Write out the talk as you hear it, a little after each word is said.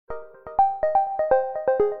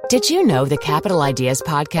Did you know the Capital Ideas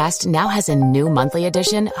podcast now has a new monthly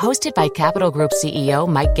edition hosted by Capital Group CEO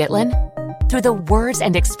Mike Gitlin? Through the words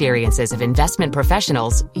and experiences of investment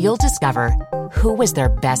professionals, you'll discover who was their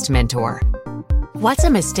best mentor, what's a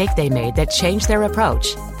mistake they made that changed their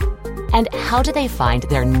approach, and how do they find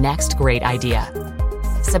their next great idea.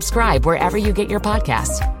 Subscribe wherever you get your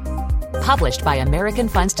podcasts. Published by American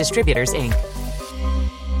Funds Distributors, Inc.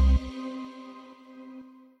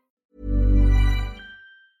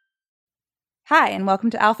 Hi, and welcome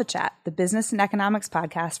to Alpha Chat, the business and economics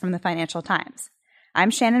podcast from the Financial Times. I'm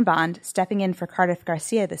Shannon Bond, stepping in for Cardiff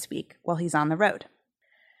Garcia this week while he's on the road.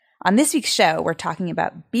 On this week's show, we're talking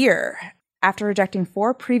about beer. After rejecting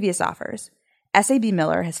 4 previous offers, SAB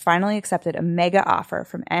Miller has finally accepted a mega offer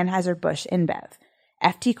from Anheuser-Busch InBev.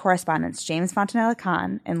 FT correspondents James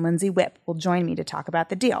Fontanella-Kahn and Lindsay Whipp will join me to talk about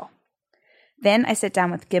the deal. Then I sit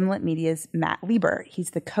down with Gimlet Media's Matt Lieber.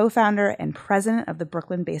 He's the co-founder and president of the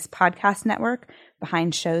Brooklyn-based podcast network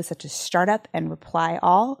behind shows such as Startup and Reply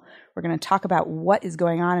All. We're going to talk about what is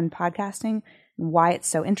going on in podcasting and why it's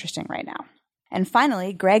so interesting right now. And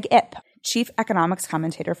finally, Greg Ip, chief economics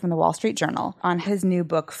commentator from the Wall Street Journal, on his new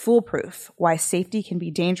book, Foolproof: Why Safety Can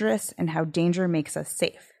Be Dangerous and How Danger Makes Us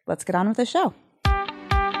Safe. Let's get on with the show.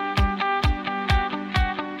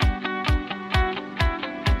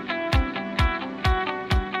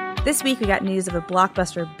 This week, we got news of a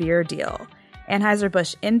blockbuster beer deal.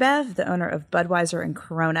 Anheuser-Busch InBev, the owner of Budweiser and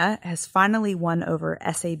Corona, has finally won over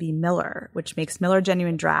SAB Miller, which makes Miller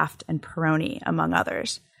Genuine Draft and Peroni, among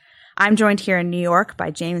others. I'm joined here in New York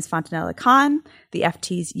by James Fontanella-Kahn, the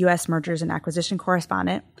FT's U.S. Mergers and Acquisition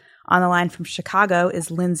correspondent. On the line from Chicago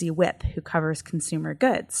is Lindsay Whipp, who covers consumer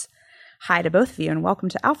goods. Hi to both of you, and welcome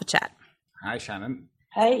to Alpha Chat. Hi, Shannon.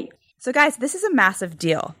 Hey. So guys, this is a massive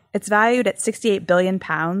deal. It's valued at 68 billion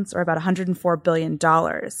pounds, or about $104 billion.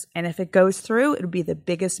 And if it goes through, it would be the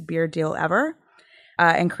biggest beer deal ever,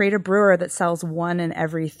 and create a brewer that sells 1 in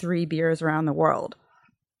every 3 beers around the world.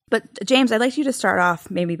 But James, I'd like you to start off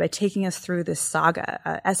maybe by taking us through this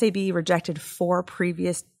saga. SAB rejected 4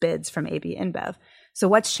 previous bids from AB InBev. So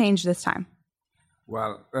what's changed this time?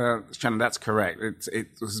 Well, Shannon, that's correct. It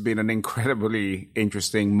has been an incredibly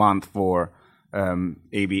interesting month for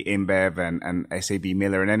AB InBev and SAB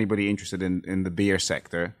Miller and anybody interested in the beer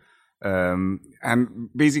sector. And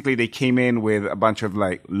basically they came in with a bunch of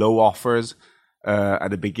like low offers at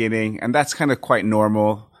the beginning. And that's kind of quite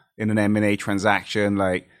normal in an M&A transaction.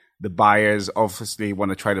 Like the buyers obviously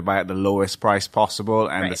want to try to buy at the lowest price possible.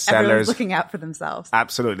 And right. The sellers Everyone's looking out for themselves.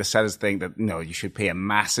 Absolutely. The sellers think that, you should pay a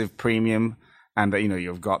massive premium and that,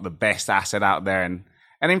 you've got the best asset out there.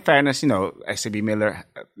 And in fairness, SAB Miller,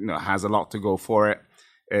 has a lot to go for it.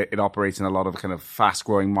 It operates in a lot of kind of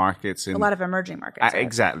fast-growing markets. A lot of emerging markets. Right?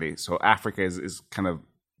 Exactly. So Africa is kind of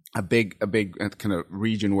a big kind of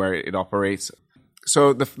region where it operates.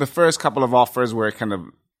 So the first couple of offers were kind of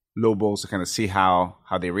low balls to kind of see how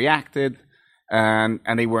they reacted, and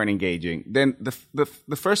they weren't engaging. Then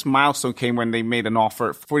the first milestone came when they made an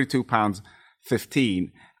offer at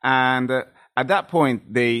 £42.15, and at that point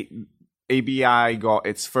ABI got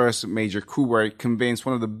its first major coup where it convinced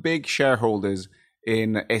one of the big shareholders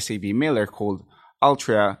in SAB Miller called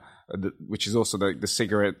Altria, which is also the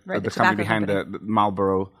cigarette, right, the company behind the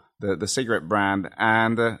Marlboro, the cigarette brand.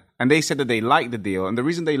 And they said that they liked the deal. And the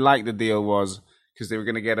reason they liked the deal was because they were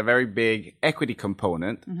going to get a very big equity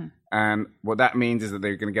component. Mm-hmm. And what that means is that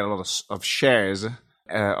they're going to get a lot of shares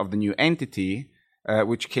of the new entity,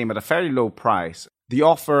 which came at a fairly low price. The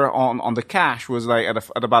offer on the cash was like at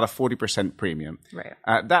about a 40% premium. Right.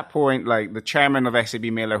 At that point, like the chairman of SAB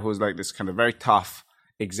Miller, who's like this kind of very tough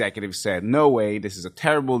executive, said, "No way, this is a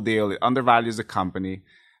terrible deal. It undervalues the company."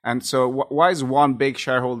 And so, why is one big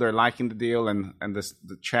shareholder liking the deal and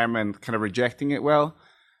the chairman kind of rejecting it? Well,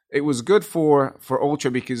 it was good for Ultra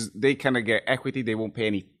because they kind of get equity. They won't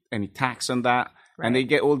pay any tax on that. Right. And they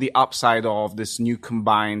get all the upside of this new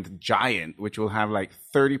combined giant, which will have like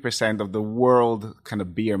 30% of the world kind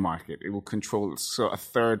of beer market. It will control a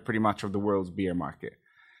third pretty much of the world's beer market.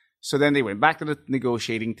 So then they went back to the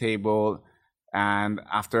negotiating table. And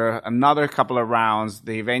after another couple of rounds,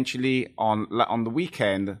 they eventually on the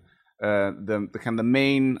weekend, the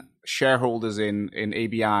main shareholders in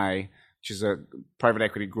ABI, which is a private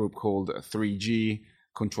equity group called 3G,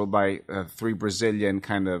 controlled by 3 Brazilian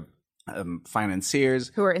kind of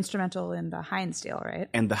financiers who are instrumental in the Heinz deal, right?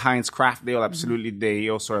 And the Heinz Kraft deal, absolutely. Mm-hmm. They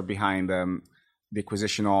also are behind the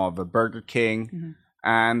acquisition of Burger King. Mm-hmm.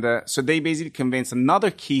 And so they basically convinced another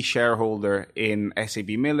key shareholder in SAB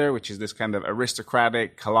Miller, which is this kind of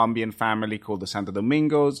aristocratic Colombian family called the Santo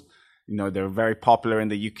Domingos. They're very popular in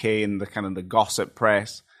the UK in the kind of the gossip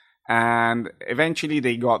press. And eventually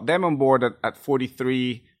they got them on board at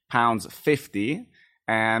 £43.50.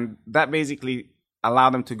 And that basically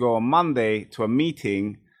allowed them to go on Monday to a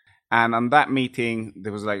meeting. And on that meeting,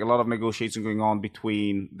 there was like a lot of negotiation going on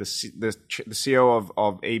between the CEO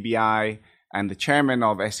of ABI and the chairman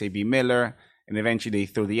of SAB Miller. And eventually they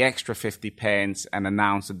threw the extra 50 pence and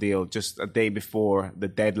announced the deal just a day before the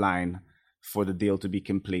deadline for the deal to be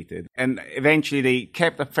completed. And eventually they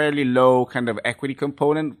kept a fairly low kind of equity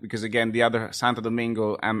component because, again, the other Santo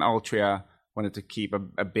Domingo and Altria wanted to keep a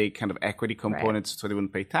big kind of equity component so they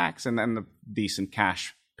wouldn't pay tax, and then a decent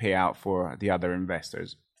cash payout for the other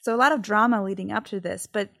investors. So a lot of drama leading up to this,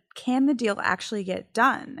 but can the deal actually get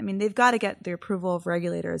done? I mean, they've got to get the approval of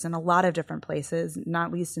regulators in a lot of different places,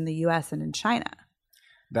 not least in the US and in China.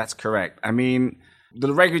 That's correct. I mean,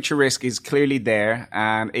 the regulatory risk is clearly there,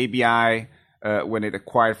 and ABI, when it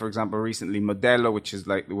acquired, for example, recently Modelo, which is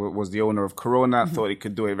was the owner of Corona, thought it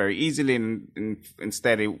could do it very easily, and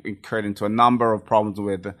instead it incurred into a number of problems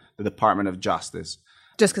with the Department of Justice.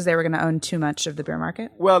 Just because they were going to own too much of the beer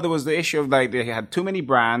market? Well, there was the issue of they had too many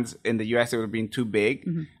brands in the US that would have been too big,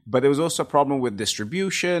 but there was also a problem with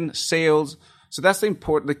distribution, sales. So that's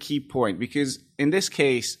the key point, because in this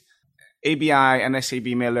case, ABI and SAB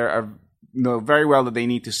Miller know very well that they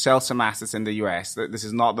need to sell some assets in the US. This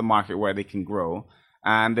is not the market where they can grow.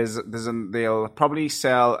 And they'll probably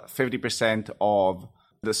sell 50% of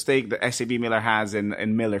the stake that SAB Miller has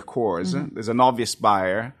in Miller Coors. There's an obvious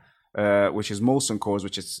buyer, which is Molson Coors,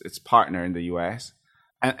 which is its partner in the US.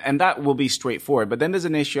 And that will be straightforward. But then there's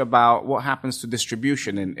an issue about what happens to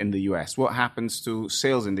distribution in the US, what happens to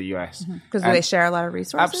sales in the US. Because they share a lot of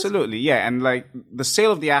resources? Absolutely, yeah. And the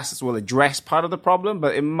sale of the assets will address part of the problem,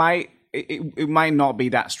 but it might not be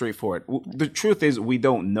that straightforward. The truth is we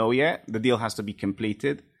don't know yet. The deal has to be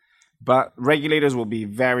completed. But regulators will be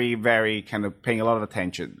very, very kind of paying a lot of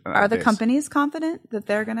attention. Are the companies confident that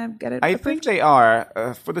they're going to get it approved? I think they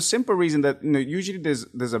are, for the simple reason that usually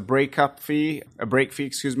there's a break fee,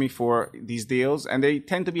 for these deals, and they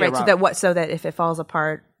tend to be around. So that if it falls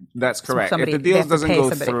apart, that's correct. If the deal doesn't go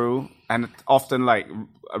through, and often a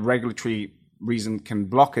regulatory reason can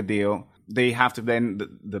block a deal, they have to then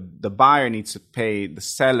the buyer needs to pay the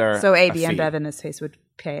seller. So AB InBev in this case would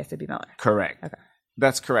pay SAB Miller. Correct. Okay.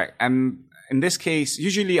 That's correct. And in this case,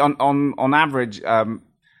 usually on average, a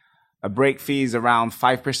break fee is around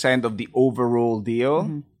 5% of the overall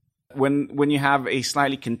deal. When you have a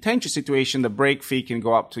slightly contentious situation, the break fee can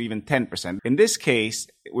go up to even 10%. In this case,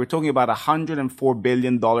 we're talking about a $104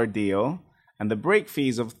 billion deal, and the break fee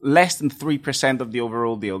is of less than 3% of the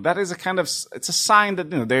overall deal. That is it's a sign that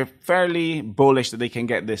they're fairly bullish that they can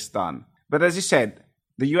get this done. But as you said,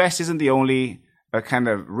 the US isn't the only kind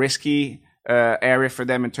of risky area for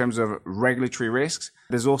them in terms of regulatory risks.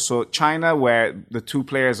 There's also China, where the two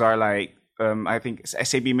players are I think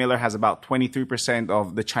SAB Miller has about 23%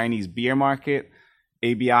 of the Chinese beer market.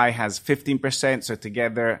 ABI has 15%. So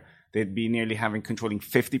together they'd be nearly controlling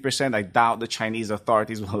 50%. I doubt the Chinese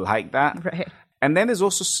authorities will like that. Right. And then there's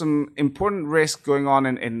also some important risk going on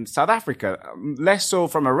in South Africa, less so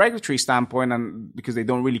from a regulatory standpoint, and because they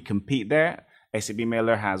don't really compete there. SAB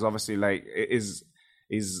Miller has obviously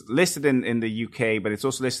is listed in the UK, but it's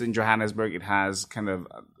also listed in Johannesburg. It has kind of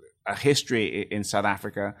a history in South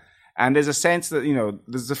Africa. And there's a sense that,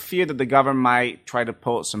 there's a fear that the government might try to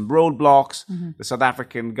put some roadblocks. The South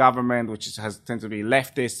African government, which tends to be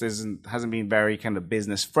leftist, hasn't been very kind of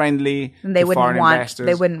business friendly to foreign investors.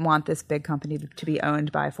 They wouldn't want this big company to be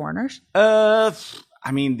owned by foreigners?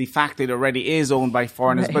 I mean, de facto, it already is owned by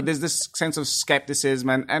foreigners, but there's this sense of skepticism.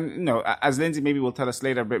 And as Lindsay maybe will tell us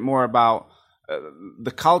later a bit more about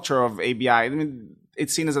the culture of ABI. I mean,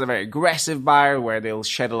 it's seen as a very aggressive buyer where they'll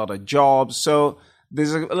shed a lot of jobs. So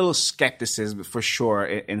there's a little skepticism for sure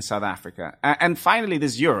in South Africa. And finally,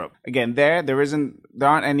 there's Europe. Again, there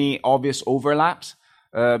aren't any obvious overlaps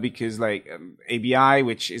because ABI,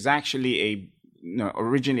 which is actually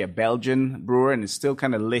originally a Belgian brewer and is still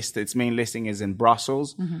kind of listed. Its main listing is in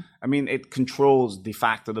Brussels. I mean, it controls de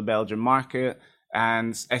facto the Belgian market.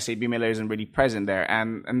 And SAB Miller isn't really present there.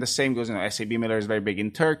 And the same goes, SAB Miller is very big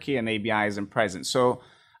in Turkey and ABI isn't present. So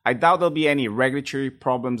I doubt there'll be any regulatory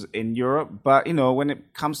problems in Europe. But, when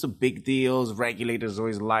it comes to big deals, regulators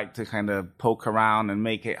always like to kind of poke around and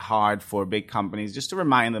make it hard for big companies just to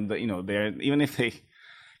remind them that, even if they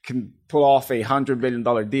can pull off a $100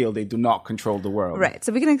 billion deal, they do not control the world. Right.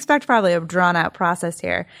 So we can expect probably a drawn-out process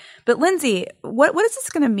here. But Lindsay, what is this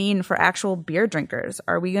going to mean for actual beer drinkers?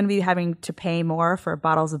 Are we going to be having to pay more for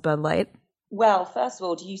bottles of Bud Light? Well, first of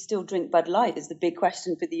all, do you still drink Bud Light is the big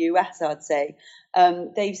question for the US, I'd say.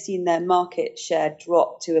 They've seen their market share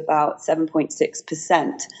drop to about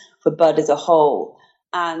 7.6%, for Bud as a whole.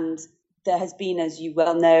 And there has been, as you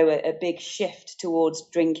well know, a big shift towards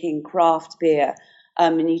drinking craft beer.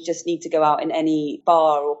 And you just need to go out in any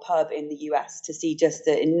bar or pub in the US to see just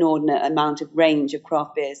the inordinate amount of range of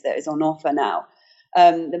craft beers that is on offer now.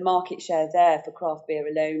 The market share there for craft beer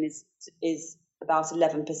alone is about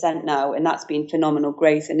 11% now, and that's been phenomenal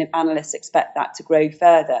growth, and analysts expect that to grow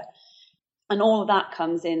further. And all of that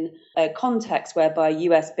comes in a context whereby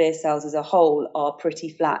US beer sales as a whole are pretty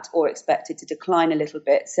flat or expected to decline a little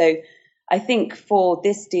bit. So I think for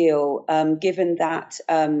this deal, given that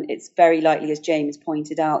it's very likely, as James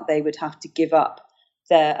pointed out, they would have to give up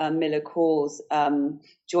their Miller Coors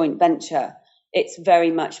joint venture, it's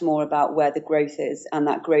very much more about where the growth is, and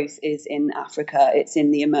that growth is in Africa. It's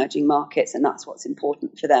in the emerging markets, and that's what's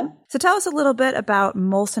important for them. So tell us a little bit about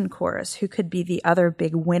Molson Coors, who could be the other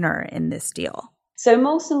big winner in this deal. So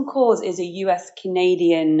Molson Coors is a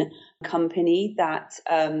US-Canadian company that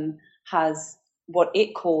has what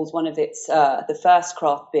it calls one of its the first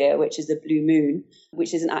craft beer, which is a Blue Moon,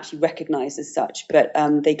 which isn't actually recognized as such, but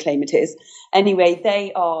they claim it is. Anyway,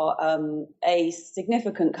 they are a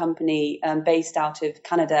significant company based out of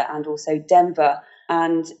Canada and also Denver.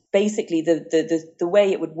 And basically the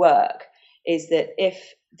way it would work is that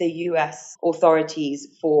if the US authorities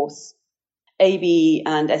force AB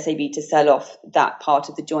and SAB to sell off that part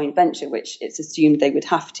of the joint venture, which it's assumed they would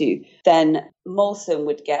have to, then Molson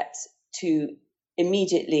would get to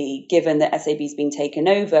immediately, given that SAB's been taken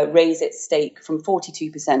over, raise its stake from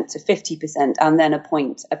 42% to 50% and then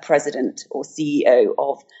appoint a president or CEO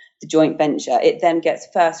of the joint venture. It then gets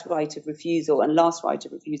first right of refusal and last right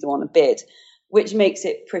of refusal on a bid, which makes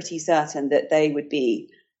it pretty certain that they would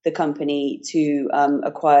be the company to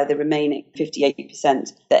acquire the remaining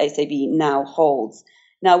 58% that SAB now holds.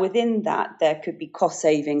 Now, within that, there could be cost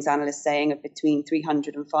savings, analysts saying, of between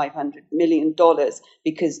 $300 and $500 million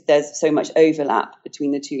because there's so much overlap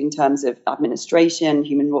between the two in terms of administration,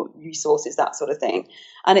 human resources, that sort of thing.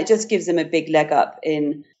 And it just gives them a big leg up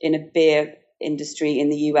in a beer industry in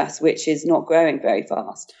the US, which is not growing very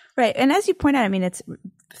fast. Right. And as you point out, I mean,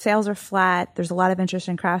 sales are flat. There's a lot of interest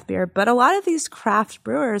in craft beer, but a lot of these craft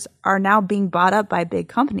brewers are now being bought up by big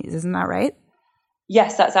companies. Isn't that right?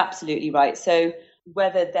 Yes, that's absolutely right. So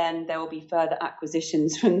whether then there will be further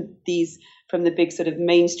acquisitions from the big sort of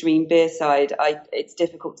mainstream beer side, it's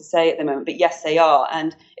difficult to say at the moment. But yes, they are.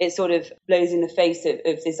 And it sort of blows in the face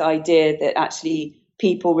of this idea that actually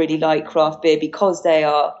people really like craft beer because they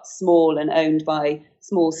are small and owned by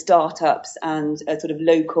small startups and sort of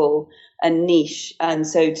local and niche. And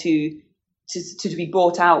so to be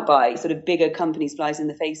bought out by sort of bigger companies flies in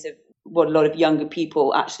the face of what a lot of younger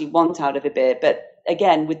people actually want out of a beer. But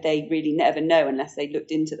again, would they really never know unless they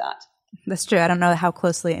looked into that? That's true. I don't know how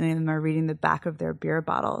closely any of them are reading the back of their beer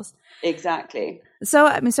bottles. Exactly. So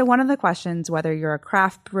one of the questions, whether you're a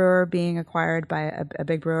craft brewer being acquired by a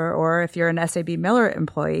big brewer, or if you're an SAB Miller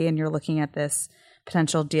employee and you're looking at this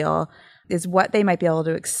potential deal, is what they might be able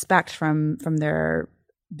to expect from their,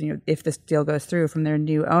 if this deal goes through, from their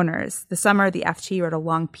new owners. This summer, the FT wrote a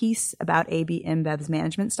long piece about AB InBev's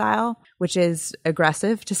management style, which is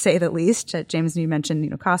aggressive to say the least. James, you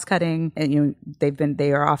mentioned, cost cutting, and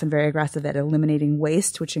they are often very aggressive at eliminating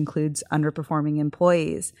waste, which includes underperforming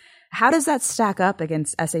employees. How does that stack up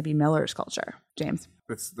against SAB Miller's culture, James?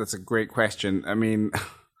 That's a great question. I mean,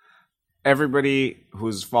 everybody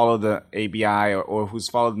who's followed the ABI or who's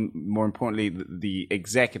followed, more importantly, the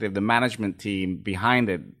executive, the management team behind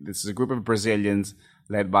it. This is a group of Brazilians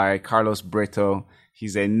led by Carlos Brito.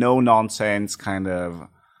 He's a no-nonsense kind of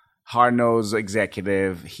hard-nosed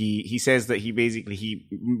executive. He says that he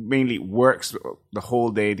mainly works the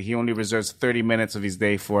whole day. He only reserves 30 minutes of his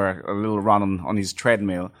day for a little run on his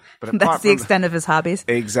treadmill. But that's the extent of his hobbies.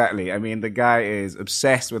 Exactly. I mean, the guy is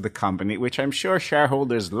obsessed with the company, which I'm sure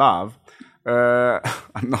shareholders love.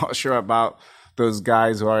 I'm not sure about those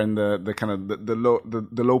guys who are in the kind of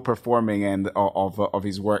the low performing end of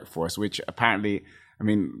his workforce, which apparently, I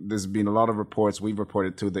mean, there's been a lot of reports we've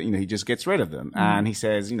reported to that, he just gets rid of them. And he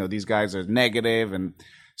says, these guys are negative. And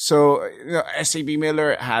so, SAB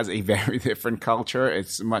Miller has a very different culture.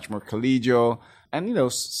 It's much more collegial.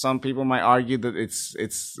 And, some people might argue that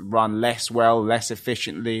it's run less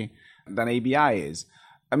efficiently than ABI is.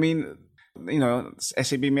 I mean,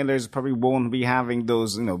 SAB Millers probably won't be having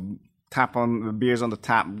those, tap on the beers on the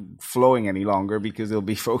tap flowing any longer because they'll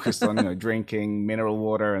be focused on, drinking mineral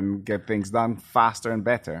water and get things done faster and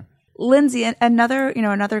better. Lindsay,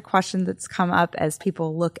 another question that's come up as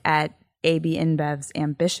people look at AB InBev's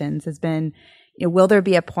ambitions has been, will there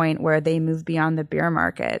be a point where they move beyond the beer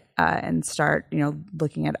market and start,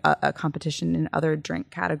 looking at a competition in other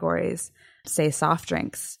drink categories, say soft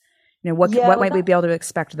drinks? what might we be able to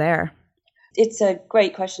expect there? It's a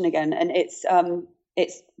great question again, and it's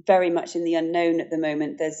very much in the unknown at the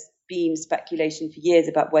moment. There's been speculation for years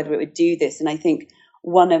about whether it would do this, and I think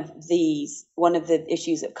one of the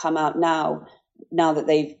issues that have come out now that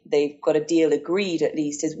they've got a deal agreed, at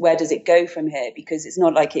least, is where does it go from here? Because it's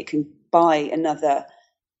not like it can buy another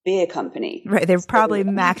beer company. Right. They've probably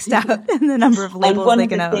maxed out in the number of labels they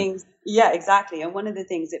can own. Yeah, exactly. And one of the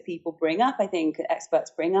things that people bring up, I think experts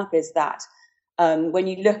bring up, is that when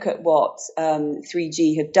you look at what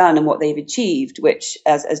 3G have done and what they've achieved, which,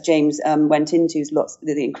 as James went into, is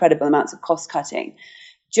the incredible amounts of cost cutting.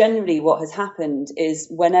 Generally, what has happened is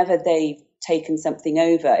whenever they've taken something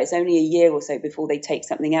over, it's only a year or so before they take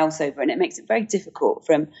something else over, and it makes it very difficult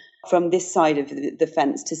from this side of the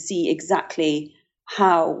fence to see exactly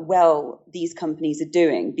how well these companies are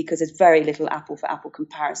doing, because there's very little apple for apple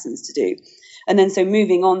comparisons to do. And then so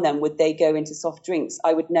moving on, then would they go into soft drinks?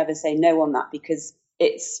 I would never say no on that, because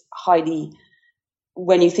it's highly,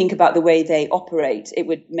 when you think about the way they operate, it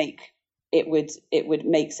would make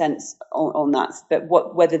sense on that. But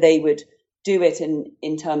whether they would do it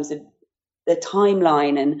in terms of the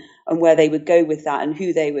timeline and where they would go with that and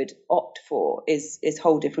who they would opt for is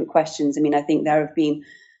whole different questions. I mean, I think there have been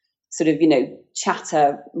sort of,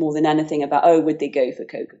 chatter more than anything about, would they go for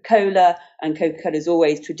Coca-Cola? And Coca-Cola's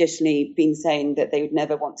always traditionally been saying that they would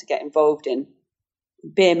never want to get involved in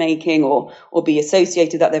beer making or be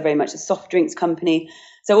associated, that they're very much a soft drinks company.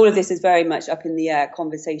 So all of this is very much up in the air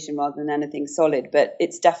conversation rather than anything solid, but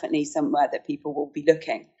it's definitely somewhere that people will be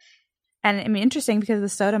looking. And I mean, interesting, because the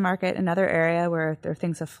soda market, another area where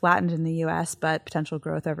things have flattened in the US, but potential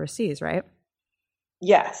growth overseas, right?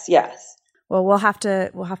 Yes. Well, we'll have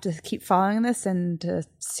to keep following this and to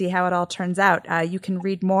see how it all turns out. You can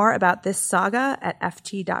read more about this saga at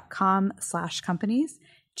ft.com/companies.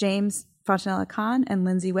 James Fontanella-Khan and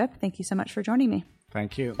Lindsay Whip, thank you so much for joining me.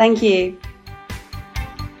 Thank you. Thank you.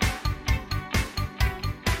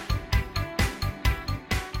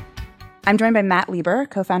 I'm joined by Matt Lieber,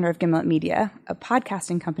 co-founder of Gimlet Media, a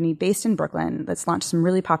podcasting company based in Brooklyn that's launched some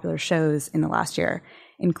really popular shows in the last year,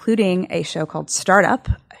 including a show called Startup,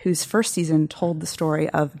 whose first season told the story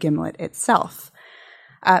of Gimlet itself.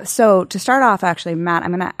 So to start off, actually, Matt,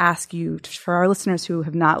 I'm going to ask you, for our listeners who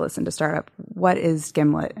have not listened to Startup, what is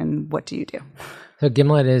Gimlet and what do you do? So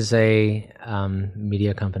Gimlet is a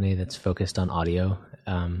media company that's focused on audio.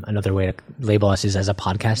 Another way to label us is as a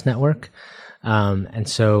podcast network. And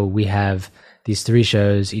so we have these 3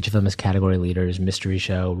 shows, each of them is category leaders: Mystery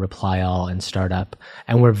Show, Reply All, and Startup.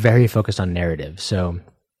 And we're very focused on narrative. So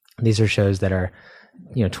these are shows that are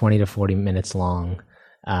 20 to 40 minutes long,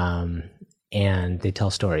 and they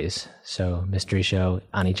tell stories. So Mystery Show,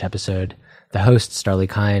 on each episode, the host, Starlee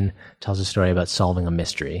Kine, tells a story about solving a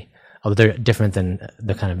mystery, although they're different than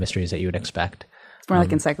the kind of mysteries that you would expect. It's more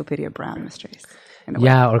like Encyclopedia Brown mysteries.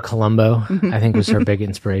 Yeah, or Columbo, I think, was her big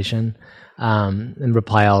inspiration. And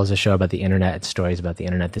Reply All is a show about the internet. It's stories about the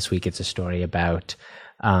internet. This week, it's a story about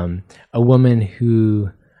a woman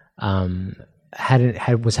who was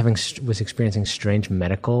experiencing strange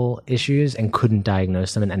medical issues and couldn't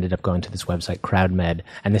diagnose them, and ended up going to this website CrowdMed,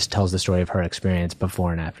 and this tells the story of her experience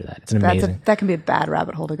before and after that. It's amazing. That can be a bad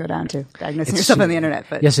rabbit hole to go down to, diagnosing yourself on the internet.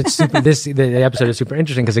 But yes, it's super. The episode is super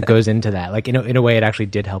interesting because it goes into that. Like, in a way, it actually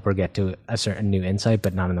did help her get to a certain new insight,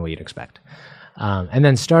 but not in the way you'd expect. And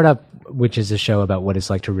then Startup, which is a show about what it's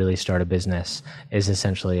like to really start a business, is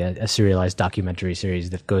essentially a serialized documentary series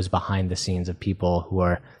that goes behind the scenes of people who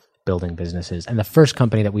are building businesses. And the first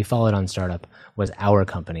company that we followed on Startup was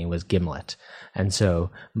Gimlet. And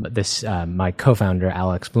so this, my co-founder,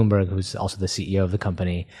 Alex Bloomberg, who's also the CEO of the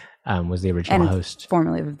company, was the original host.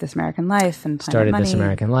 Formerly of This American Life and Planet Started Money. This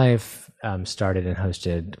American Life, started and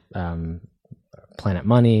hosted Planet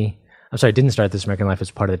Money. I'm sorry, didn't start This American Life,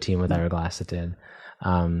 was part of the team with Ira Glass that did.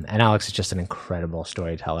 And Alex is just an incredible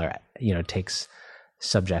storyteller. Takes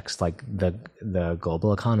subjects like the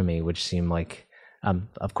global economy, which seem like,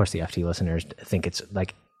 of course, the FT listeners think it's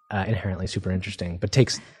like inherently super interesting, but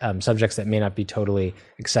takes subjects that may not be totally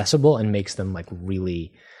accessible and makes them like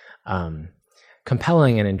really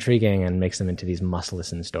compelling and intriguing, and makes them into these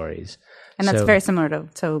must-listen stories. And that's very similar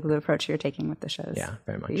to the approach you're taking with the shows. Yeah,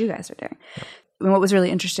 very much. That you guys are doing. Yeah. And what was really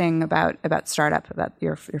interesting about Startup, about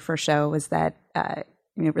your first show, was that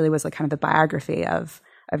it really was like kind of the biography of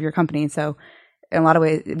your company. So in a lot of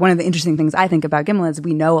ways, one of the interesting things I think about Gimlet is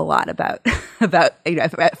we know a lot about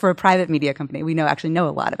for a private media company, we know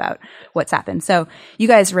a lot about what's happened. So you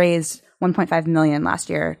guys raised $1.5 million last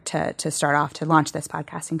year to start off, to launch this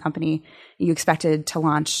podcasting company. You expected to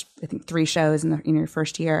launch, I think, 3 shows in your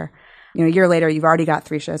first year. A year later, you've already got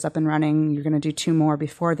 3 shows up and running. You're going to do 2 more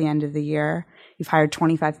before the end of the year. You've hired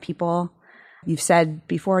 25 people. You've said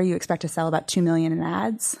before you expect to sell about $2 million in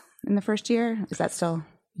ads in the first year. Is that still?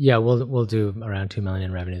 Yeah, we'll do around $2 million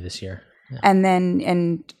in revenue this year. Yeah.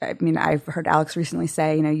 And I've heard Alex recently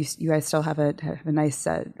say, you guys still have a nice,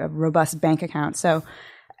 a robust bank account. So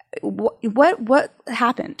what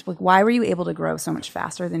happened? Like, why were you able to grow so much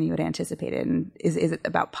faster than you had anticipated? And is it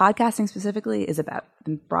about podcasting specifically? Is it about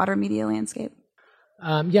the broader media landscape?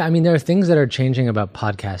 There are things that are changing about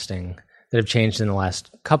podcasting that have changed in the last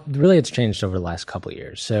couple. Really, it's changed over the last couple of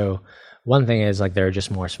years. So one thing is there are just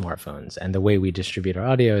more smartphones, and the way we distribute our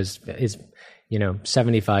audio is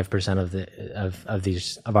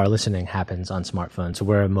 75% of our listening happens on smartphones. So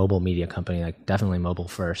we're a mobile media company, definitely mobile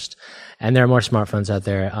first. And there are more smartphones out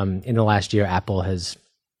there. In the last year, Apple has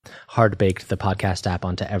hard baked the podcast app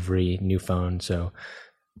onto every new phone. So,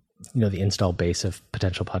 the install base of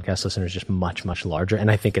potential podcast listeners is just much, much larger.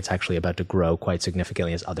 And I think it's actually about to grow quite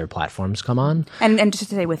significantly as other platforms come on. And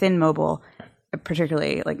just to say, within mobile,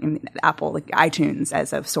 particularly in Apple, iTunes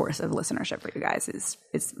as a source of listenership for you guys is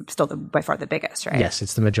still by far the biggest, right? Yes,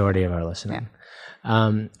 it's the majority of our listening.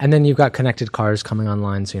 Yeah. And then you've got connected cars coming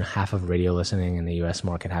online. So half of radio listening in the U.S.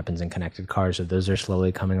 market happens in connected cars. So those are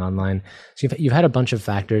slowly coming online. So you've had a bunch of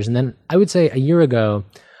factors. And then I would say a year ago,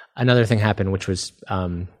 another thing happened, which was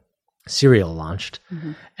Serial launched,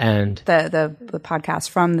 and the podcast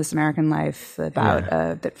from This American Life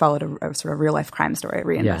about that followed a sort of real life crime story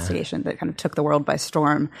reinvestigation that kind of took the world by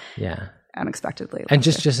storm, unexpectedly, and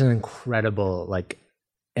just an incredible,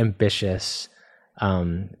 ambitious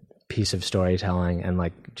piece of storytelling,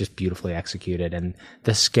 and just beautifully executed, and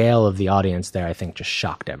the scale of the audience there, I think, just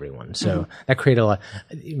shocked everyone. So that created a lot.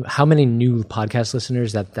 How many new podcast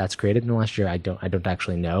listeners that's created in the last year, I don't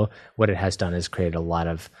actually know. What it has done is created a lot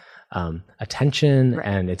of attention,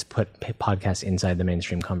 and it's put podcasts inside the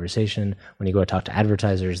mainstream conversation. When you go talk to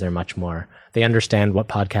advertisers, they understand what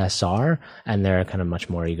podcasts are, and they're kind of much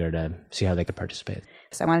more eager to see how they could participate.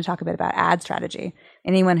 So I want to talk a bit about ad strategy.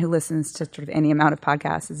 Anyone who listens to sort of any amount of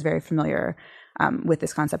podcasts is very familiar with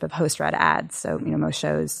this concept of host-read ads. So, most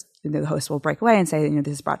shows, the host will break away and say,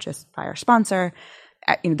 this is brought to us by our sponsor.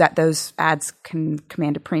 That those ads can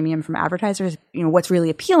command a premium from advertisers. What's really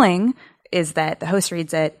appealing is that the host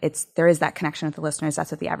reads it. There is that connection with the listeners.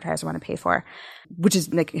 That's what the advertiser want to pay for, which is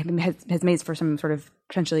has made for some sort of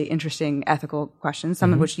potentially interesting ethical questions,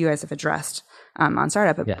 some of which you guys have addressed on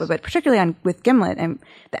Startup, but particularly with Gimlet, and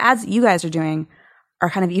the ads that you guys are doing are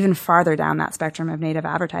kind of even farther down that spectrum of native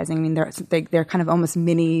advertising. They're kind of almost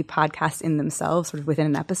mini podcasts in themselves, sort of within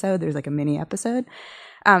an episode. There's a mini episode.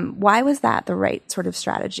 Why was that the right sort of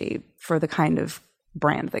strategy for the kind of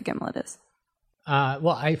brand that Gimlet is?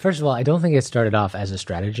 First of all, I don't think it started off as a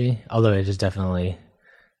strategy, although it has definitely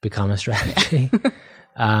become a strategy.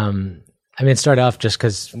 It started off just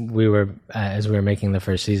because as we were making the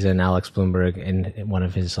first season, Alex Bloomberg, in one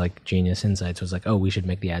of his genius insights, was we should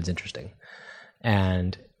make the ads interesting.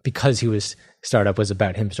 And because Startup was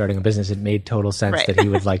about him starting a business, it made total sense that he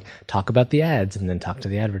would talk about the ads and then talk to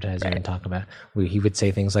the advertiser and talk about, he would say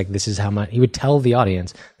things like, this is how much, he would tell the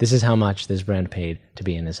audience, this is how much this brand paid to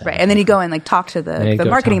be in this ad. Right. And then he'd go and talk to the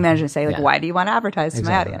marketing manager and say, why do you want to advertise to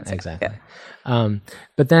my audience? Exactly. Yeah.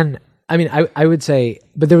 But then, I would say,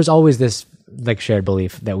 but there was always this shared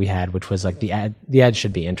belief that we had, which was the ad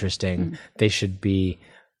should be interesting. They should be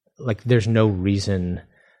there's no reason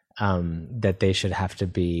that they should have to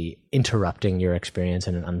be interrupting your experience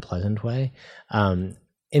in an unpleasant way.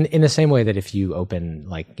 In the same way that if you open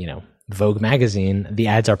Vogue magazine, the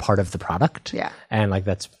ads are part of the product. Yeah. And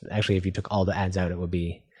that's actually, if you took all the ads out, it would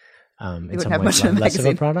be in some ways less of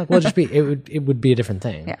a product. Well, it would be a different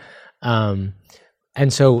thing. Yeah.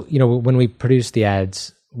 And so, when we produce the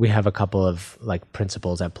ads, we have a couple of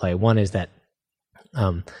principles at play. One is that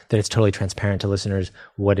it's totally transparent to listeners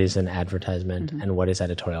what is an advertisement and what is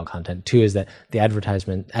editorial content. 2 is that the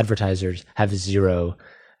advertisers have zero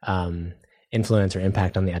influence or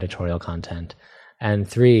impact on the editorial content. And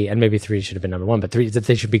 3, and maybe 3 should have been number 1, but 3 is that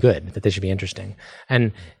they should be good, that they should be interesting.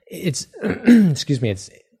 And it's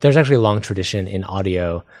there's actually a long tradition in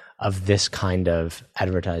audio of this kind of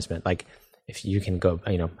advertisement. If you can go,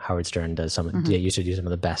 Howard Stern does used to do some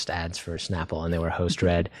of the best ads for Snapple, and they were host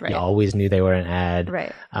read. You always knew they were an ad.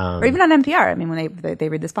 Right. Or even on NPR. When they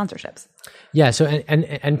read the sponsorships. Yeah. So and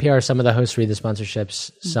NPR, some of the hosts read the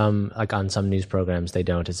sponsorships. Some, on some news programs, they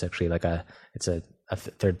don't. It's actually it's a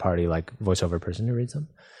third party voiceover person who reads them.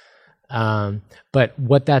 But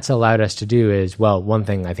what that's allowed us to do is, well, one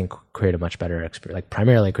thing I think create a much better experience, like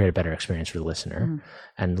primarily create a better experience for the listener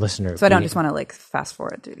and listener. So I don't just want to like fast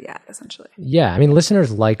forward through the ad, essentially. Yeah, I mean,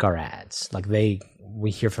 listeners like our ads. Like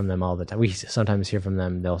we hear from them all the time. We sometimes hear from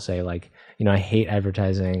them. They'll say like, I hate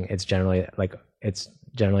advertising. It's generally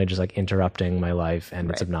just like interrupting my life and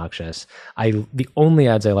it's obnoxious. The only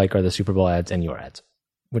ads I like are the Super Bowl ads and your ads,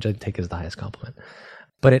 which I take as the highest compliment.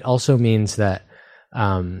 But it also means that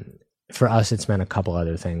for us, it's meant a couple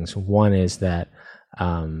other things. One is that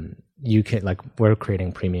you can we're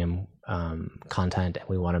creating premium content and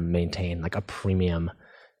we want to maintain like a premium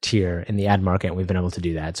tier in the ad market. And we've been able to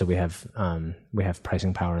do that. So we have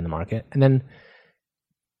pricing power in the market. And then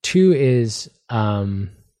two is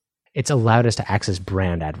it's allowed us to access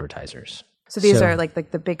brand advertisers. So these are like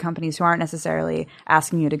the big companies who aren't necessarily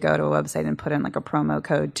asking you to go to a website and put in like a promo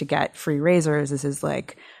code to get free razors. This is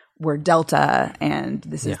like, we're Delta, and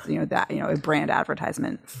this is a brand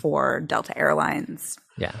advertisement for Delta Airlines.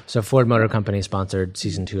 Yeah. So Ford Motor Company sponsored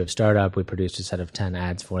season 2 of Startup. We produced a set of 10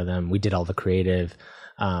 ads for them. We did all the creative.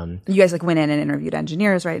 You guys went in and interviewed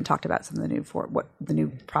engineers, right, and talked about some of the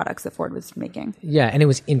new products that Ford was making. Yeah, and it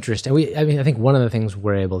was interesting. I think one of the things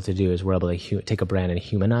we're able to do is we're able to take a brand and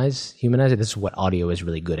humanize it. This is what audio is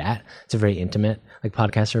really good at. It's a very intimate, like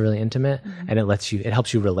podcasts are really intimate, and it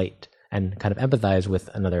helps you relate and kind of empathize with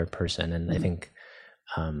another person. And I think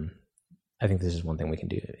this is one thing we can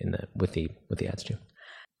do with the ads too.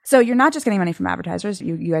 So you're not just getting money from advertisers.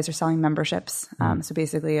 You guys are selling memberships. So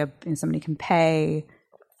basically, somebody can pay,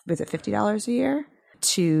 was it $50 a year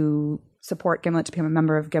to support Gimlet, to become a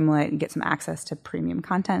member of Gimlet and get some access to premium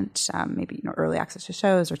content, maybe early access to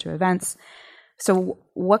shows or to events. So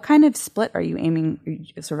what kind of split are you aiming?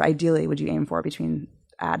 Sort of ideally, would you aim for between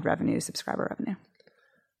ad revenue, subscriber revenue?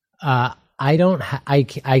 I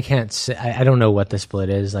can't say, I don't know what the split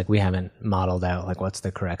is. Like we haven't modeled out like what's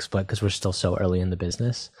the correct split because we're still so early in the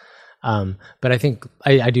business. But I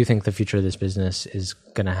do think the future of this business is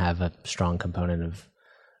going to have a strong component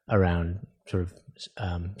around sort of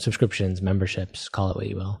subscriptions, memberships, call it what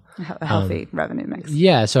you will. A healthy revenue mix.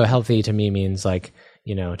 Yeah. So healthy to me means like,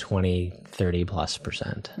 20,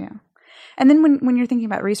 30+%. Yeah. And then when you're thinking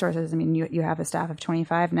about resources, I mean, you have a staff of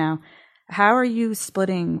 25 now. How are you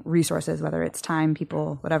splitting resources, whether it's time,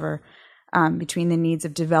 people, whatever, between the needs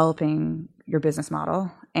of developing your business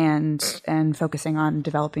model and focusing on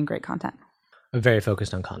developing great content? I'm very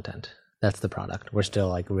focused on content. That's the product. We're still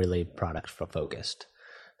like really product focused.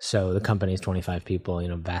 So the company's 25 people,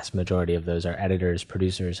 vast majority of those are editors,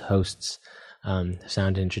 producers, hosts,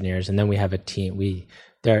 sound engineers. And then we have a team.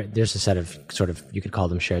 There's a set of sort of, you could call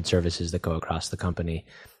them shared services that go across the company.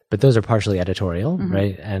 But those are partially editorial,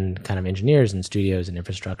 right? And kind of engineers and studios and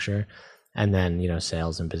infrastructure. And then,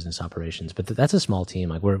 sales and business operations. But that's a small team.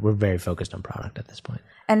 Like we're very focused on product at this point.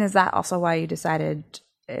 And is that also why you decided,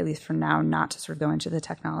 at least for now, not to sort of go into the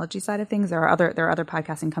technology side of things? There are other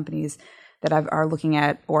podcasting companies that are looking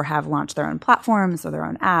at or have launched their own platforms or their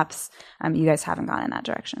own apps. You guys haven't gone in that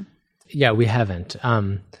direction. Yeah, we haven't.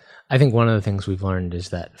 I think one of the things we've learned is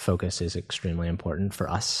that focus is extremely important for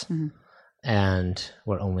us. And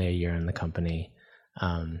we're only a year in the company,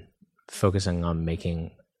 focusing on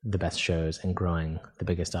making the best shows and growing the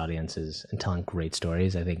biggest audiences and telling great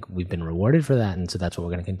stories. I think we've been rewarded for that. And so that's what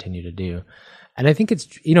we're going to continue to do. And I think it's,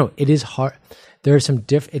 it is hard. There are some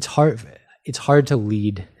it's hard to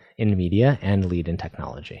lead in media and lead in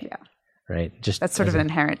technology. Yeah. Right. That's sort of an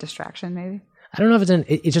inherent distraction, maybe. I don't know if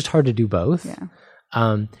it's just hard to do both.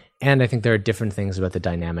 Yeah. And I think there are different things about the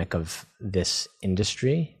dynamic of this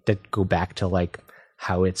industry that go back to like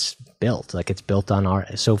how it's built. Like it's built on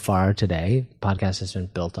so far today, podcast has been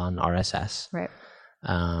built on RSS, right?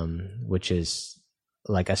 Which is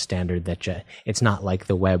like a standard that it's not like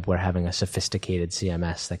the web where having a sophisticated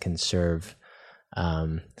CMS that can serve,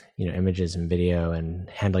 images and video and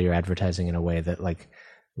handle your advertising in a way that like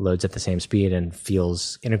loads at the same speed and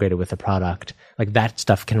feels integrated with the product. Like that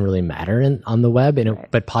stuff can really matter on the web.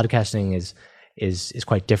 But podcasting is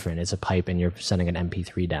quite different. It's a pipe and you're sending an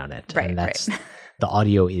MP3 down it. Right, and that's the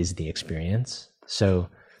audio is the experience. So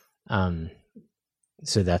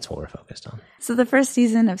that's what we're focused on. So the first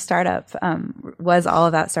season of Startup was all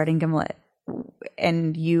about starting Gimlet.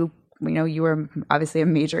 And you were obviously a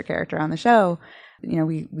major character on the show.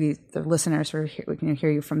 We the listeners sort of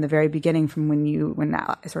hear you from the very beginning, from when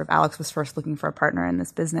sort of Alex was first looking for a partner in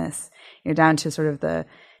this business, down to sort of the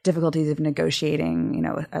difficulties of negotiating,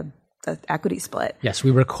 a the equity split. Yes,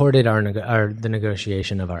 we recorded the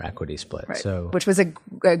negotiation of our equity split. Right. So, which was a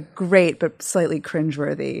great but slightly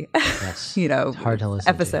cringeworthy, yes, hard to listen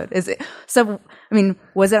episode. To. Is it so? I mean,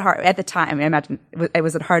 was it hard at the time? I imagine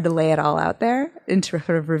was it hard to lay it all out there and to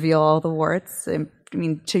sort of reveal all the warts? I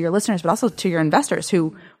mean, to your listeners, but also to your investors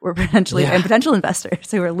who were potential investors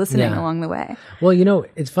who were listening along the way. Well,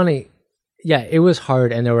 it's funny. Yeah, it was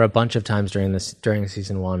hard, and there were a bunch of times during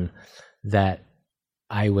season 1 that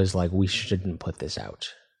I was like, we shouldn't put this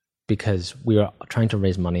out because we were trying to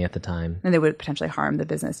raise money at the time. And they would potentially harm the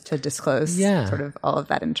business to disclose sort of all of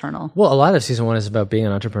that internal. Well, a lot of season 1 is about being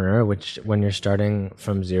an entrepreneur, which when you're starting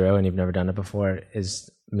from zero and you've never done it before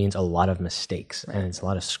means a lot of mistakes and it's a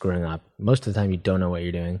lot of screwing up. Most of the time you don't know what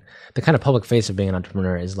you're doing. The kind of public face of being an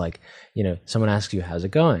entrepreneur is like, someone asks you, how's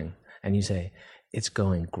it going? And you say, it's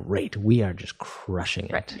going great. We are just crushing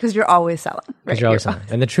it. Right, because you're always selling. Right? You're always selling.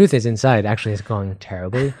 And the truth is inside, actually, it's going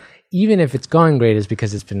terribly. Even if it's going great, is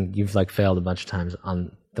because you've like failed a bunch of times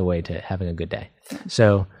on the way to having a good day.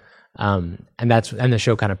 So, and the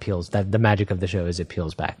show kind of peels that. The magic of the show is it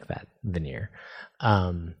peels back that veneer.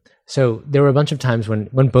 So there were a bunch of times when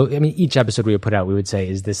both, each episode we would put out, we would say,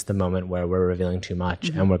 is this the moment where we're revealing too much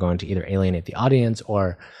and we're going to either alienate the audience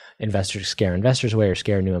or scare investors away or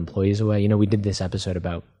scare new employees away? We did this episode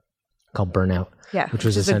called Burnout, which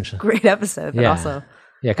was essentially a great episode, but also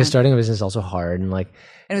because starting a business is also hard and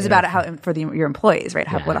it was about how for your employees, right?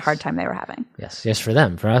 What a hard time they were having. Yes, for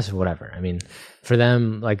them, for us, whatever. For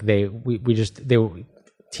them,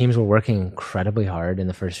 teams were working incredibly hard in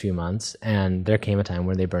the first few months, and there came a time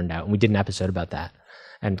where they burned out, and we did an episode about that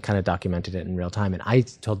and kind of documented it in real time. And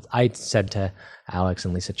I said to Alex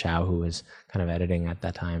and Lisa Chow, who was kind of editing at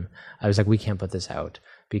that time, I was like, we can't put this out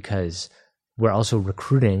because we're also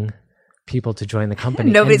recruiting people to join the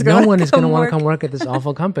company. No one is going to want to come work at this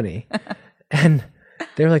awful company. And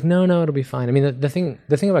they were like, no, it'll be fine. The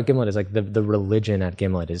thing about Gimlet is like the religion at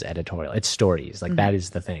Gimlet is editorial. It's stories. Like that is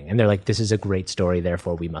the thing. And they're like, this is a great story,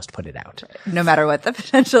 therefore we must put it out. Right. No matter what the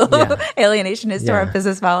potential alienation is to our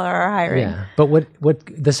business model or our hiring. Yeah. But what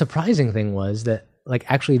the surprising thing was that like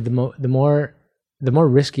actually the more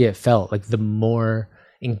risky it felt, like the more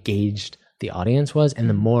engaged the audience was and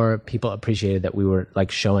the more people appreciated that we were like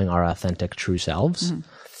showing our authentic true selves.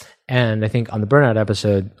 And I think on the Burnout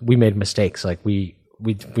episode, we made mistakes. Like we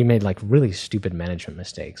made like really stupid management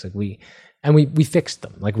mistakes. Like we fixed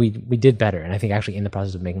them. Like we did better. And I think actually in the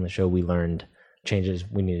process of making the show, we learned changes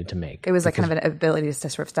we needed to make. It was like kind of an ability to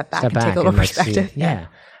sort of step back and take a little perspective.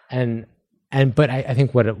 But I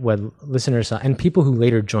think what listeners saw and people who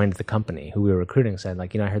later joined the company who we were recruiting said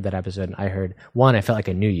like, I heard that episode and I heard, one, I felt like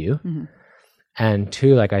I knew you. And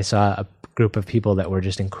two, like I saw a group of people that were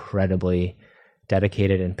just incredibly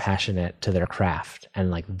dedicated and passionate to their craft. And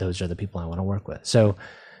like, those are the people I want to work with. So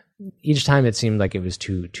each time it seemed like it was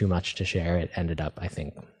too much to share. It ended up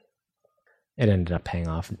paying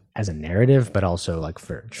off as a narrative, but also like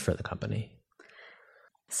for the company.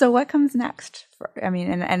 So what comes next?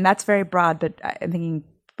 And that's very broad, but I'm thinking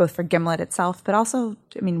both for Gimlet itself, but also,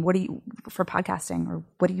 for podcasting, or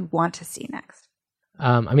what do you want to see next?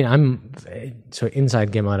 So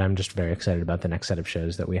inside Gimlet, I'm just very excited about the next set of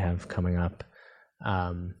shows that we have coming up.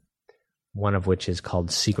 One of which is called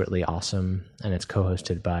Secretly Awesome, and it's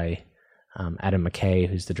co-hosted by Adam McKay,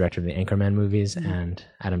 who's the director of the Anchorman movies, and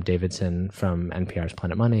Adam Davidson from NPR's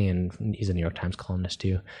Planet Money, and he's a New York Times columnist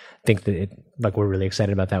too. I think that we're really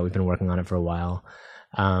excited about that. We've been working on it for a while.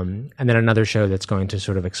 And then another show that's going to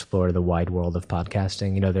sort of explore the wide world of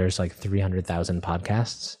podcasting. There's like 300,000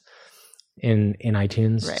 podcasts in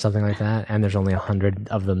iTunes, something like that, and there's only 100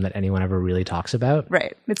 of them that anyone ever really talks about.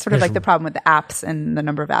 Right. It's sort of like the problem with the apps and the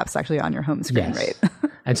number of apps actually on your home screen, right?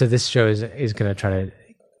 And so this show is going to try to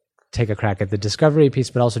take a crack at the discovery piece,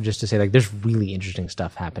 but also just to say like there's really interesting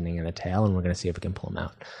stuff happening in the tail, and we're going to see if we can pull them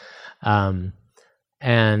out.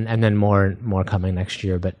 And then more coming next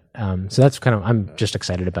year. But so that's kind of, I'm just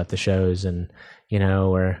excited about the shows, and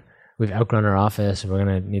we've outgrown our office. We're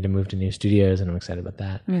going to need to move to new studios, and I'm excited about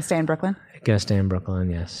that. You going to stay in Brooklyn? Going to stay in Brooklyn,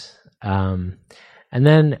 yes. And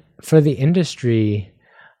then for the industry,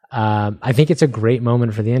 I think it's a great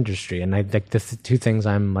moment for the industry. And I think the two things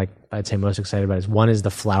I'd say most excited about is one is the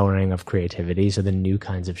flowering of creativity. So the new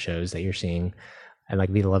kinds of shows that you're seeing and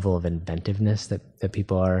like the level of inventiveness that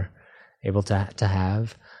people are able to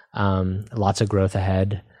have. Lots of growth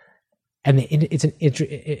ahead. And it's an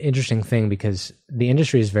interesting thing because the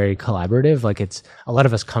industry is very collaborative. Like a lot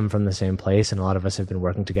of us come from the same place, and a lot of us have been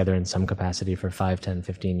working together in some capacity for 5, 10,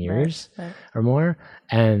 15 years or more.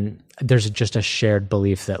 And there's just a shared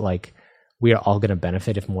belief that like we are all going to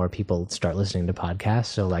benefit if more people start listening to podcasts.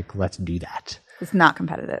 So like, let's do that. It's not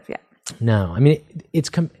competitive yet. No, I mean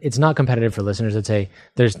it's not competitive for listeners. I'd say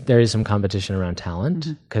there is some competition around talent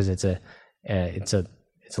because it's a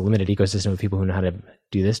limited ecosystem of people who know how to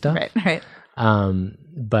do this stuff. Right.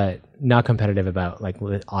 But not competitive about like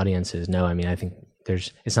with audiences. No, I mean I think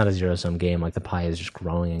it's not a zero-sum game. Like the pie is just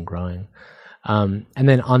growing and growing. And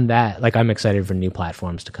then on that, like I'm excited for new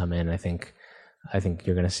platforms to come in. I think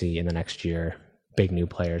you're going to see in the next year big new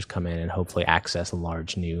players come in and hopefully access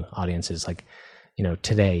large new audiences. Like,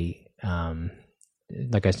 today,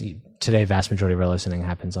 today, vast majority of our listening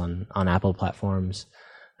happens on Apple platforms.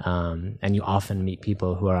 And you often meet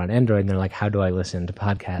people who are on Android and they're like, how do I listen to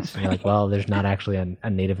podcasts? And you're like, well, there's not actually a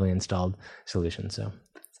natively installed solution. So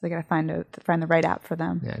they got to find the right app for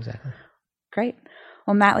them. Yeah, exactly. Great.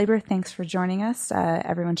 Well, Matt Lieber, thanks for joining us.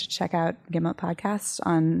 Everyone should check out Gimlet Podcasts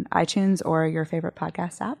on iTunes or your favorite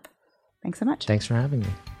podcast app. Thanks so much. Thanks for having me.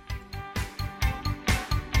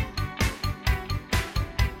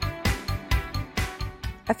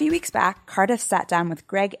 A few weeks back, Cardiff sat down with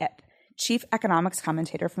Greg Ip, chief economics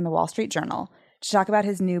commentator from the Wall Street Journal, to talk about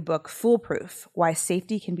his new book, Foolproof: Why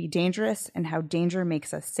Safety Can Be Dangerous and How Danger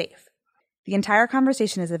Makes Us Safe. The entire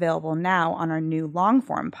conversation is available now on our new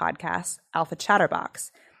long-form podcast, Alpha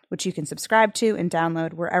Chatterbox, which you can subscribe to and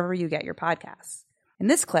download wherever you get your podcasts. In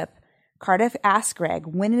this clip, Cardiff asks Greg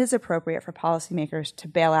when it is appropriate for policymakers to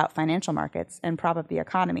bail out financial markets and prop up the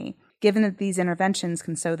economy, given that these interventions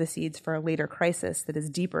can sow the seeds for a later crisis that is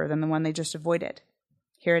deeper than the one they just avoided.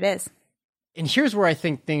 Here it is. And here's where I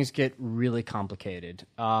think things get really complicated.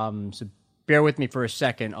 So bear with me for a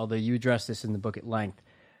second, although you address this in the book at length.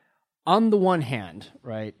 On the one hand,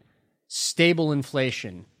 right, stable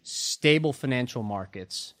inflation, stable financial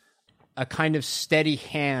markets, a kind of steady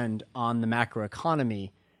hand on the macroeconomy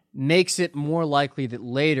makes it more likely that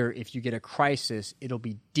later, if you get a crisis, it'll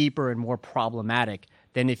be deeper and more problematic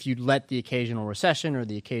than if you'd let the occasional recession or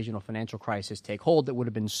the occasional financial crisis take hold that would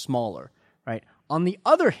have been smaller, right? On the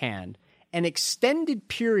other hand, an extended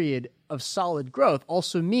period of solid growth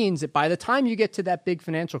also means that by the time you get to that big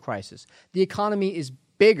financial crisis, the economy is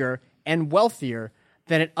bigger and wealthier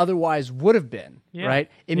than it otherwise would have been, right?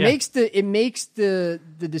 It makes the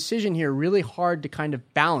decision here really hard to kind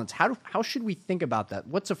of balance. How should we think about that?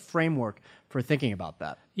 What's a framework for thinking about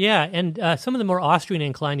that? Yeah, and some of the more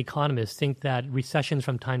Austrian-inclined economists think that recessions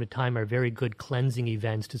from time to time are very good cleansing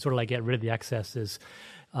events to sort of like get rid of the excesses.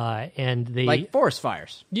 And they like forest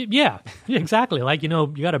fires. Yeah, exactly. Like, you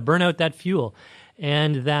got to burn out that fuel.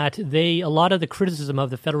 And that a lot of the criticism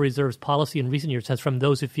of the Federal Reserve's policy in recent years has from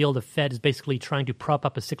those who feel the Fed is basically trying to prop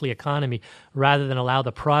up a sickly economy rather than allow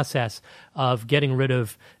the process of getting rid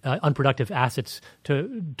of unproductive assets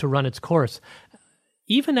to run its course.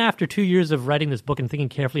 Even after 2 years of writing this book and thinking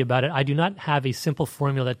carefully about it, I do not have a simple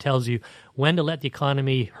formula that tells you when to let the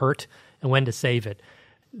economy hurt and when to save it.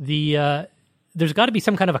 There's got to be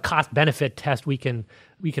some kind of a cost-benefit test we can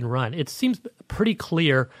run. It seems pretty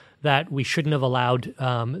clear that we shouldn't have allowed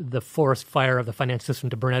the forest fire of the financial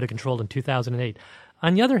system to burn out of control in 2008.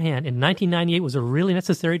 On the other hand, in 1998, was it really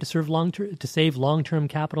necessary to save long-term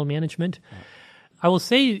capital management? I will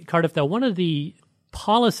say, Cardiff, that one of the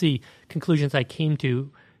policy conclusions I came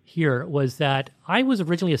to here was that I was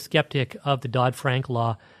originally a skeptic of the Dodd-Frank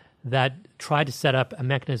law that tried to set up a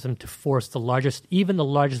mechanism to force even the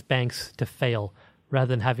largest banks to fail rather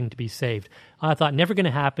than having to be saved. I thought, never going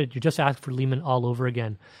to happen. You just ask for Lehman all over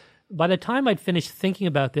again. By the time I'd finished thinking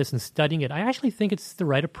about this and studying it, I actually think it's the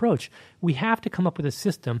right approach. We have to come up with a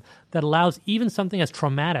system that allows even something as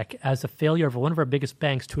traumatic as a failure of one of our biggest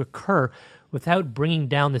banks to occur without bringing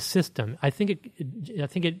down the system. I think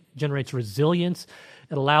it generates resilience.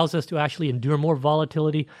 It allows us to actually endure more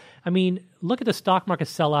volatility. I mean, look at the stock market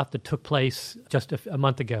sell-off that took place just a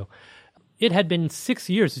month ago. It had been 6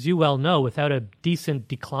 years, as you well know, without a decent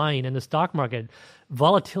decline in the stock market.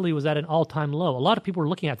 Volatility was at an all-time low. A lot of people were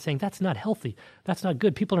looking at it saying, that's not healthy. That's not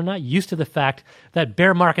good. People are not used to the fact that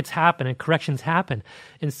bear markets happen and corrections happen.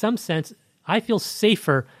 In some sense, I feel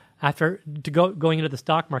safer going into the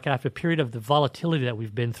stock market after a period of the volatility that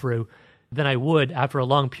we've been through than I would after a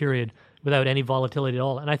long period without any volatility at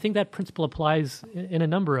all. And I think that principle applies in a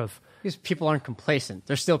number of... Because people aren't complacent.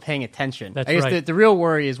 They're still paying attention. That's I guess right. The real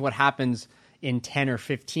worry is what happens in 10 or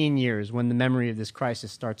 15 years when the memory of this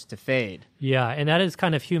crisis starts to fade. Yeah, and that is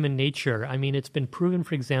kind of human nature. I mean, it's been proven,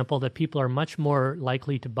 for example, that people are much more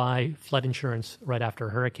likely to buy flood insurance right after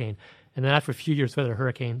a hurricane. And then after a few years after a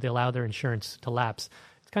hurricane, they allow their insurance to lapse.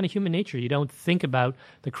 It's kind of human nature. You don't think about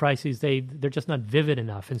the crises. They're just not vivid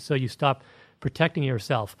enough. And so you stop protecting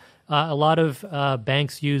yourself. A lot of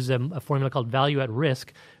banks use a formula called value at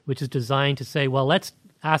risk, which is designed to say, well, let's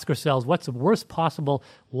ask ourselves, what's the worst possible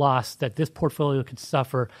loss that this portfolio could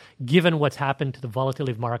suffer given what's happened to the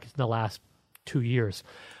volatility of markets in the last 2 years?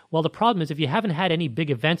 Well, the problem is if you haven't had any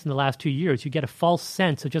big events in the last 2 years, you get a false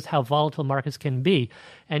sense of just how volatile markets can be,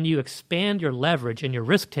 and you expand your leverage and your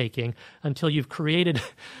risk-taking until you've created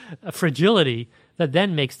a fragility that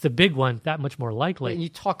then makes the big one that much more likely. You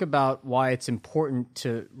talk about why it's important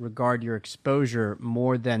to regard your exposure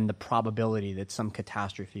more than the probability that some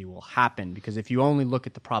catastrophe will happen, because if you only look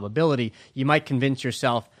at the probability, you might convince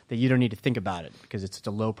yourself that you don't need to think about it because it's such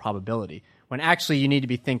a low probability, when actually you need to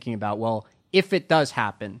be thinking about, well, if it does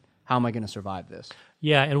happen, how am I going to survive this?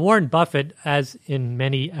 Yeah, and Warren Buffett, as in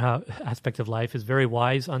many aspects of life, is very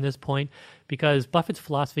wise on this point, because Buffett's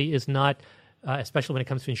philosophy is not, especially when it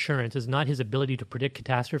comes to insurance, is not his ability to predict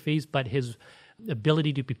catastrophes, but his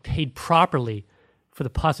ability to be paid properly for the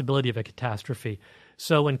possibility of a catastrophe.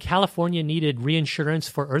 So when California needed reinsurance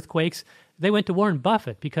for earthquakes, they went to Warren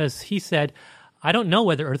Buffett because he said, I don't know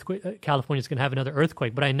whether California is going to have another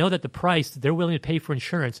earthquake, but I know that the price that they're willing to pay for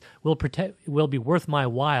insurance will be worth my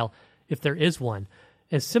while if there is one.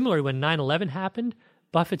 And similarly, when 9/11 happened,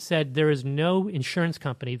 Buffett said there is no insurance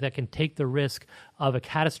company that can take the risk of a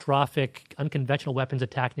catastrophic unconventional weapons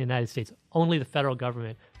attack in the United States. Only the federal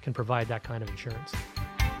government can provide that kind of insurance.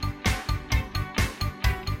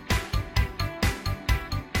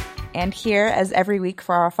 And here, as every week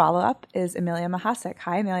for our follow-up, is Amelia Mahasik.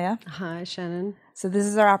 Hi, Amelia. Hi, Shannon. So this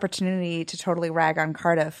is our opportunity to totally rag on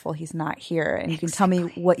Cardiff while he's not here, and you can tell me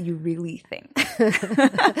what you really think.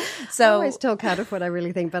 I always tell Cardiff what I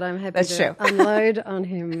really think, but I'm happy to unload on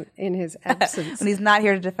him in his absence. When he's not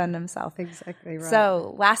here to defend himself. Exactly right.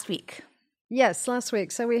 So last week. Yes, last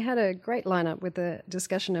week. So we had a great lineup with a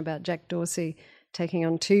discussion about Jack Dorsey taking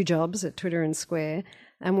on 2 jobs at Twitter and Square.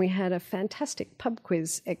 And we had a fantastic pub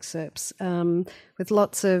quiz excerpts with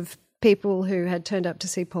lots of people who had turned up to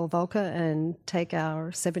see Paul Volcker and take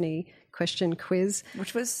our 70-question quiz.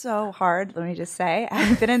 Which was so hard, let me just say.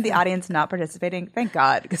 I've been in the audience not participating. Thank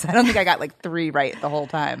God, because I don't think I got like 3 right the whole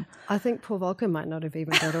time. I think Paul Volcker might not have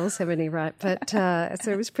even got all 70 right, but so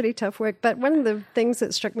it was pretty tough work. But one of the things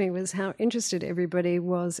that struck me was how interested everybody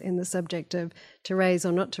was in the subject of to raise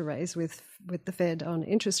or not to raise with the Fed on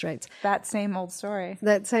interest rates. That same old story.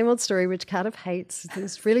 That same old story, which Cardiff hates.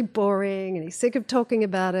 It's really boring and he's sick of talking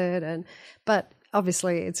about it. But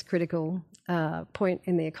obviously it's a critical point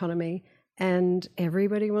in the economy and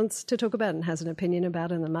everybody wants to talk about it and has an opinion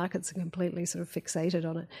about it, and the markets are completely sort of fixated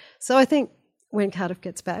on it. So I think when Cardiff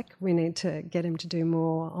gets back, we need to get him to do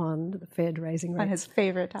more on the Fed raising rates. On his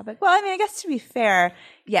favorite topic. Well, I mean, I guess to be fair,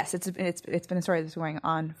 yes, it's been a story that's going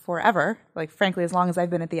on forever. Like, frankly, as long as I've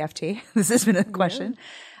been at the FT, this has been a question. Yeah.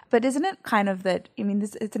 But isn't it kind of that? I mean,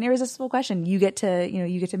 it's an irresistible question. You get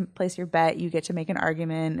to place your bet. You get to make an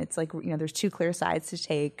argument. It's like, there's 2 clear sides to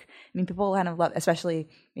take. I mean, people kind of love, especially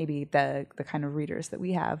maybe the kind of readers that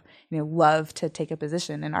we have, love to take a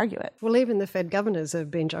position and argue it. Well, even the Fed governors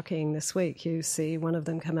have been jockeying this week. You see one of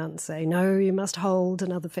them come out and say, "No, you must hold,"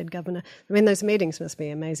 another Fed governor. I mean, those meetings must be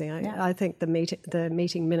amazing. I think the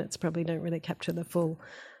meeting minutes probably don't really capture the full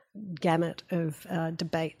gamut of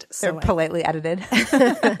debate. They're politely edited.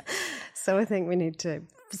 So I think we need to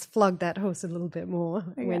flog that horse a little bit more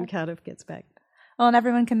when Cardiff gets back. Well, and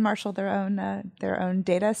everyone can marshal their own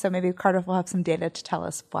data. So maybe Cardiff will have some data to tell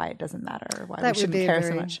us why it doesn't matter or why we shouldn't care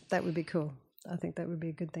so much. That would be cool. I think that would be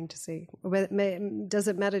a good thing to see. Does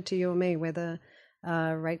it matter to you or me whether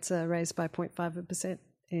rates are raised by 0.5%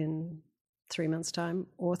 in 3 months' time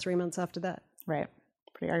or 3 months after that? Right.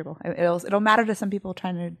 Pretty arguable. It'll matter to some people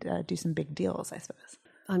trying to do some big deals, I suppose.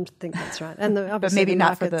 I think that's right. And but maybe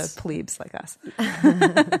not for the plebes like us.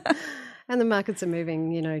 And the markets are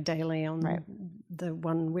moving, daily on the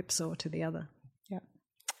one whipsaw to the other. Yeah.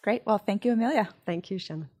 Great. Well, thank you, Amelia. Thank you,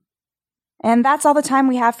 Shannon. And that's all the time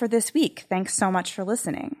we have for this week. Thanks so much for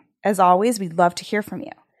listening. As always, we'd love to hear from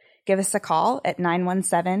you. Give us a call at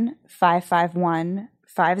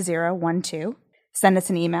 917-551-5012. Send us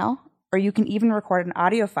an email, or you can even record an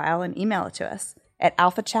audio file and email it to us at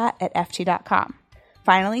alphachat@ft.com.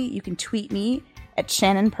 Finally, you can tweet me at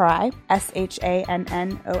Shannon Pareil,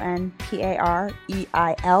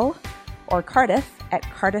 ShannonPareil, or Cardiff at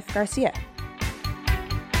Cardiff Garcia.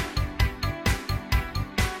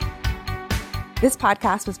 This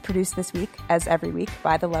podcast was produced this week, as every week,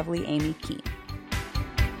 by the lovely Amy Keene.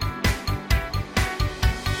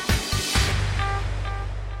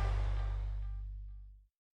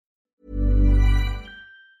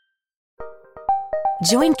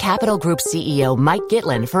 Join Capital Group CEO Mike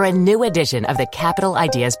Gitlin for a new edition of the Capital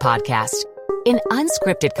Ideas Podcast. In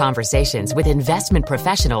Unscripted Conversations with Investment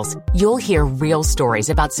Professionals, you'll hear real stories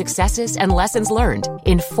about successes and lessons learned,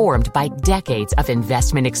 informed by decades of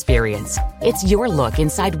investment experience. It's your look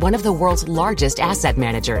inside one of the world's largest asset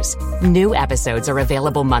managers. New episodes are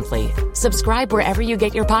available monthly. Subscribe wherever you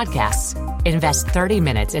get your podcasts. Invest 30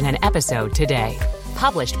 minutes in an episode today.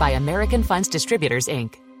 Published by American Funds Distributors,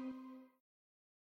 Inc.